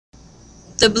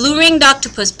The Blue-Ringed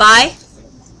Octopus by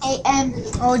AM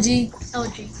OG.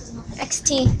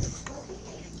 XT.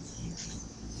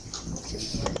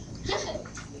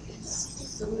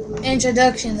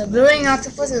 Introduction. The blue-ringed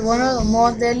octopus is one of the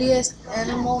most deadliest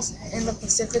animals in the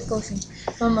Pacific Ocean,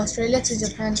 from Australia to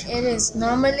Japan. It is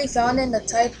normally found in the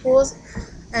tide pools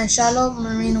and shallow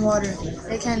marine water.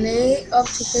 It can lay up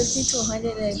to 50 to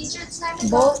 100 eggs.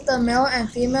 Both the male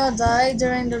and female die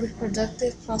during the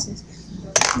reproductive process.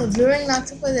 The blue-ringed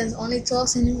octopus is only 12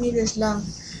 centimeters long,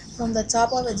 from the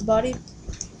top of its body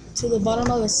to the bottom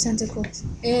of its tentacles.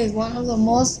 It is one of the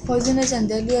most poisonous and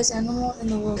deadliest animals in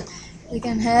the world. It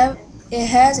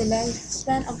has a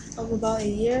lifespan of about a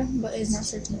year, but it's not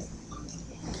certain.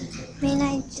 Main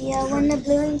idea: when the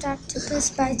blue-ringed octopus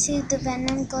bites you, the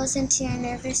venom goes into your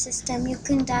nervous system. You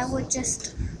can die with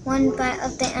just one bite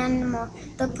of the animal.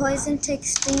 The poison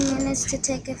takes 3 minutes to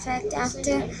take effect.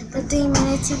 After the 3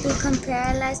 minutes, you become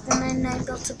paralyzed and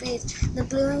unable to breathe. The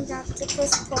blue-ringed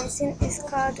octopus poison is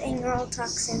called a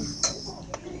neurotoxin.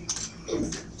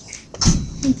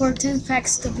 Important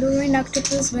facts: the blue-ringed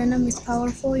octopus venom is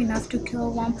powerful enough to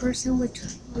kill one person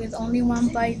with only one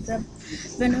bite. The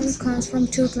venom comes from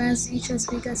 2 glands, each as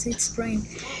big as its brain.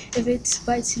 If it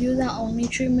bites you, the only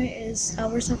treatment is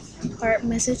hours of heart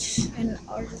massage and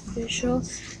artificial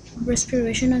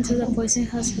respiration until the poison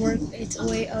has worked its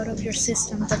way out of your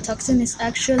system. The toxin is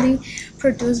actually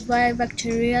produced by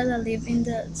bacteria that live in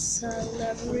the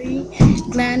salivary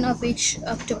gland of each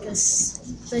octopus.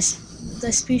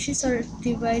 The species are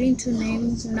divided into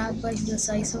names not by the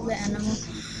size of the animal,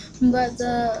 but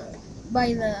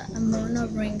by the amount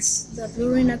of rings. The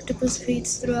blue-ringed octopus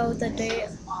feeds throughout the day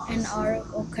and are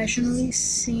occasionally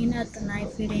seen at the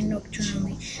night feeding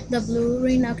nocturnally. The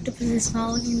blue-ringed octopus is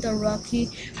found in the rocky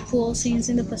pool scenes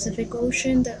in the Pacific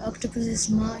Ocean. The octopus is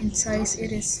small in size.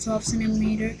 It is 12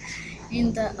 centimeters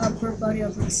in the upper body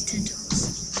of its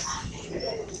tentacles.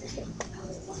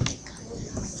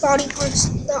 Body parts: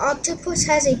 the octopus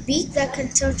has a beak that can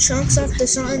tear chunks off the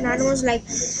certain animals like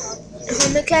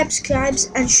hermit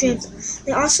crabs, and shrimp.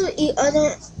 They also eat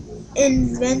other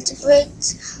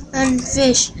invertebrates and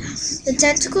fish. The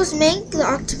tentacles make the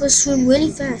octopus swim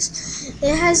really fast.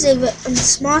 It has a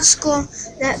small skull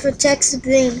that protects the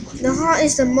brain. The heart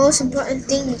is the most important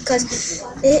thing because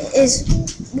it is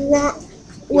what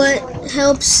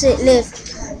helps it live.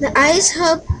 The eyes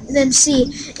help them see.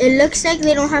 It looks like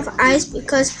they don't have eyes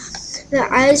because the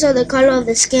eyes are the color of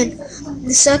the skin.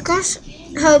 The suckers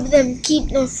help them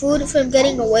keep the food from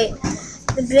getting away.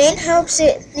 The brain helps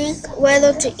it think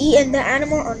whether to eat the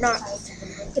animal or not.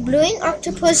 The blue-ringed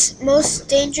octopus' most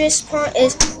dangerous part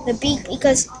is the beak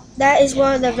because that is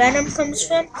where the venom comes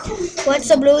from. Once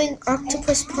the blue-ringed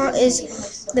octopus part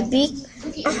is the beak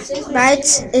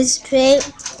bites its prey,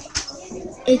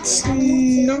 its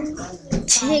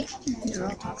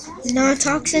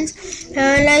neurotoxins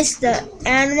paralyze the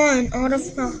animal in order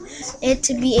for it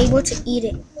to be able to eat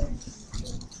it.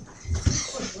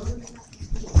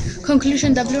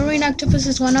 Conclusion: the blue-ringed octopus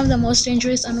is one of the most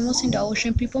dangerous animals in the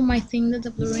ocean. People might think that the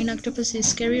blue-ringed octopus is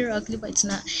scary or ugly, but it's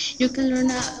not. You can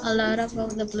learn a lot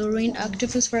about the blue-ringed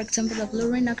octopus. For example, the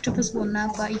blue-ringed octopus will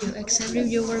not bite you, except if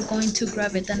you were going to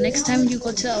grab it. The next time you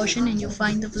go to the ocean and you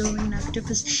find the blue-ringed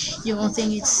octopus, you won't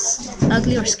think it's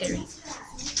ugly or scary.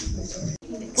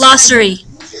 Glossary.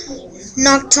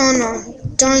 Nocturnal,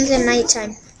 during the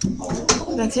nighttime.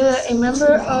 Bacteria, a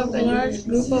member of a large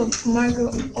group of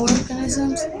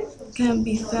microorganisms, can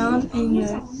be found in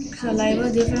your saliva,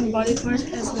 different body parts,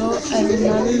 as well as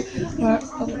another part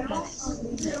of the body.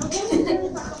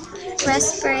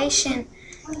 Respiration.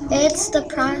 It's the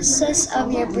process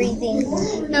of your breathing.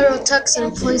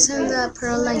 Neurotoxin, poison that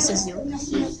paralyzes you.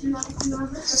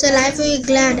 Salivary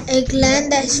gland, a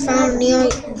gland that is found near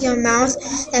your mouth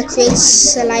that creates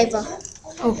saliva.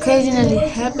 Occasionally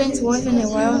happens once in a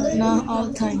while, not all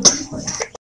the time.